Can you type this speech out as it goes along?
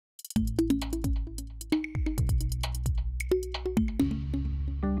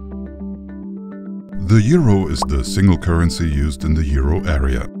The euro is the single currency used in the euro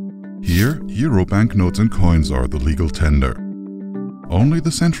area. Here, euro banknotes and coins are the legal tender. Only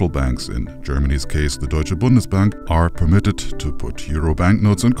the central banks, in Germany's case the Deutsche Bundesbank, are permitted to put euro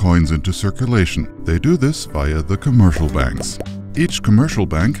banknotes and coins into circulation. They do this via the commercial banks. Each commercial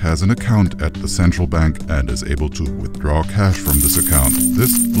bank has an account at the central bank and is able to withdraw cash from this account.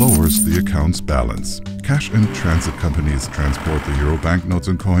 This lowers the account's balance. Cash and transit companies transport the euro banknotes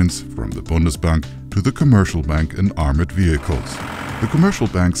and coins from the Bundesbank to the commercial bank in armored vehicles. The commercial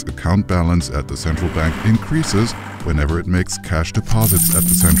bank's account balance at the central bank increases whenever it makes cash deposits at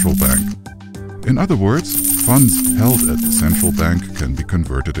the central bank. In other words, funds held at the central bank can be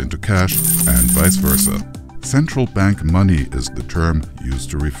converted into cash and vice versa. Central bank money is the term used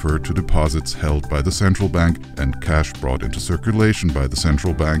to refer to deposits held by the central bank and cash brought into circulation by the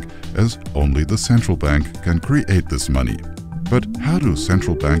central bank, as only the central bank can create this money. But how do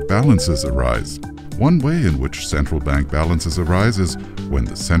central bank balances arise? One way in which central bank balances arise is when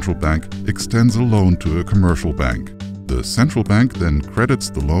the central bank extends a loan to a commercial bank. The central bank then credits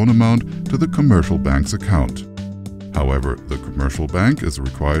the loan amount to the commercial bank's account. However, the commercial bank is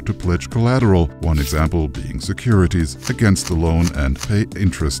required to pledge collateral, one example being securities, against the loan and pay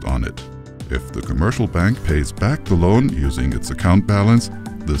interest on it. If the commercial bank pays back the loan using its account balance,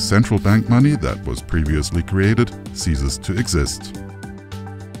 the central bank money that was previously created ceases to exist.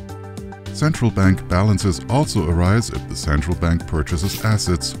 Central bank balances also arise if the central bank purchases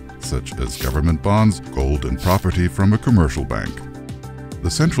assets, such as government bonds, gold, and property from a commercial bank. The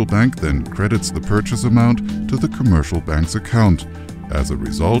central bank then credits the purchase amount to the commercial bank's account. As a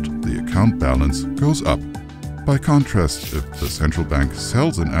result, the account balance goes up. By contrast, if the central bank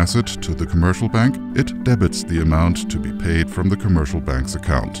sells an asset to the commercial bank, it debits the amount to be paid from the commercial bank's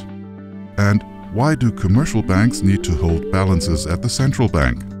account. And why do commercial banks need to hold balances at the central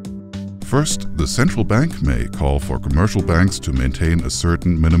bank? First, the central bank may call for commercial banks to maintain a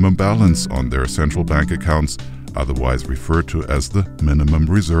certain minimum balance on their central bank accounts, otherwise referred to as the minimum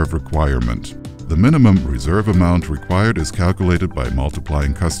reserve requirement. The minimum reserve amount required is calculated by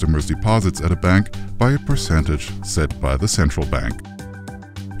multiplying customers' deposits at a bank by a percentage set by the central bank.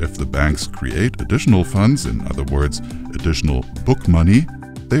 If the banks create additional funds, in other words, additional book money,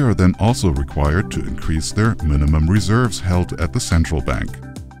 they are then also required to increase their minimum reserves held at the central bank.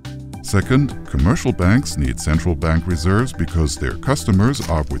 Second, commercial banks need central bank reserves because their customers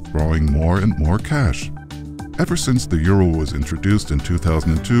are withdrawing more and more cash. Ever since the euro was introduced in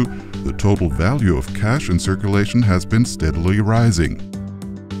 2002, the total value of cash in circulation has been steadily rising.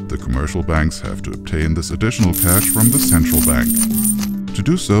 The commercial banks have to obtain this additional cash from the central bank. To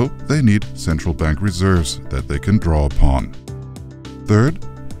do so, they need central bank reserves that they can draw upon. Third,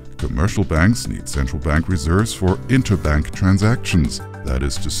 commercial banks need central bank reserves for interbank transactions, that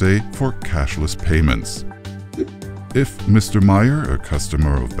is to say, for cashless payments. If Mr. Meyer, a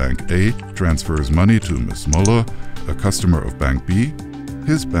customer of Bank A, transfers money to Ms. Muller, a customer of Bank B,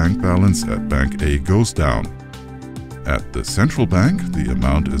 his bank balance at Bank A goes down. At the central bank, the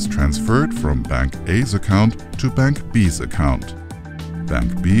amount is transferred from Bank A's account to Bank B's account.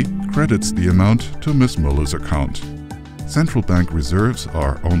 Bank B credits the amount to Ms. Muller's account. Central bank reserves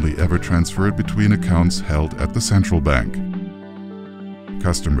are only ever transferred between accounts held at the central bank.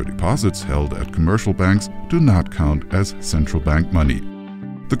 Customer deposits held at commercial banks do not count as central bank money.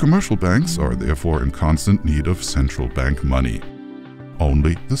 The commercial banks are therefore in constant need of central bank money.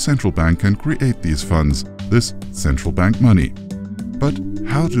 Only the central bank can create these funds, this central bank money. But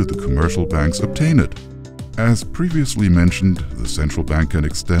how do the commercial banks obtain it? As previously mentioned, the central bank can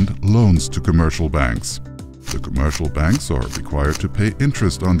extend loans to commercial banks. The commercial banks are required to pay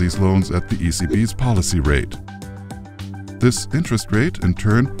interest on these loans at the ECB's policy rate. This interest rate, in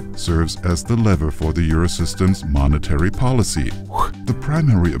turn, serves as the lever for the Eurosystem's monetary policy. The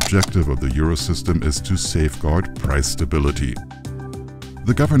primary objective of the Eurosystem is to safeguard price stability.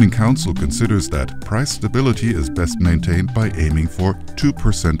 The Governing Council considers that price stability is best maintained by aiming for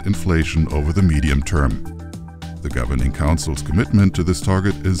 2% inflation over the medium term. The Governing Council's commitment to this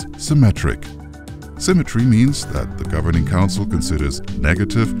target is symmetric. Symmetry means that the Governing Council considers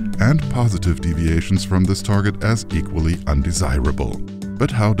negative and positive deviations from this target as equally undesirable. But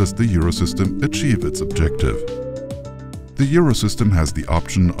how does the Eurosystem achieve its objective? The Eurosystem has the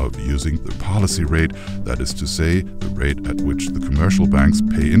option of using the policy rate, that is to say, the rate at which the commercial banks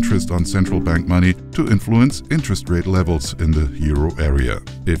pay interest on central bank money, to influence interest rate levels in the euro area.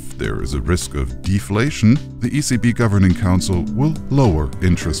 If there is a risk of deflation, the ECB Governing Council will lower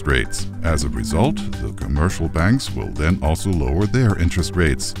interest rates. As a result, the commercial banks will then also lower their interest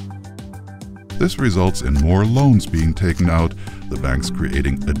rates. This results in more loans being taken out, the banks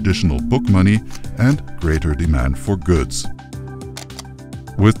creating additional book money and greater demand for goods.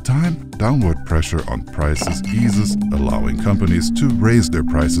 With time, downward pressure on prices eases, allowing companies to raise their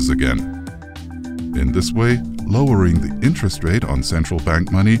prices again. In this way, lowering the interest rate on central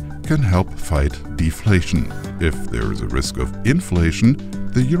bank money can help fight deflation. If there is a risk of inflation,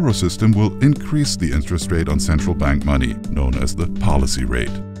 the euro system will increase the interest rate on central bank money, known as the policy rate.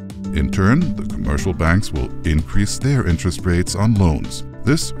 In turn, the commercial banks will increase their interest rates on loans.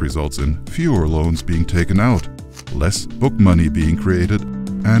 This results in fewer loans being taken out, less book money being created,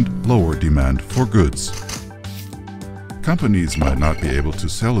 and lower demand for goods. Companies might not be able to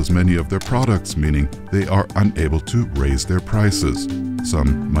sell as many of their products, meaning they are unable to raise their prices.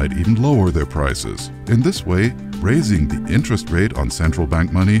 Some might even lower their prices. In this way, raising the interest rate on central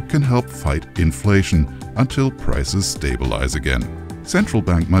bank money can help fight inflation until prices stabilize again. Central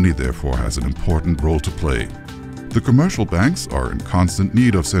bank money therefore has an important role to play. The commercial banks are in constant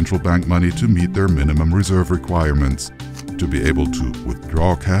need of central bank money to meet their minimum reserve requirements, to be able to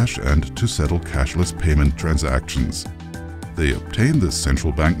withdraw cash and to settle cashless payment transactions. They obtain this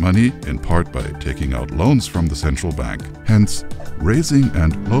central bank money in part by taking out loans from the central bank. Hence, raising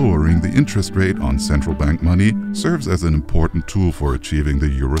and lowering the interest rate on central bank money serves as an important tool for achieving the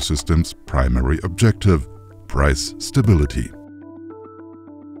euro system's primary objective, price stability.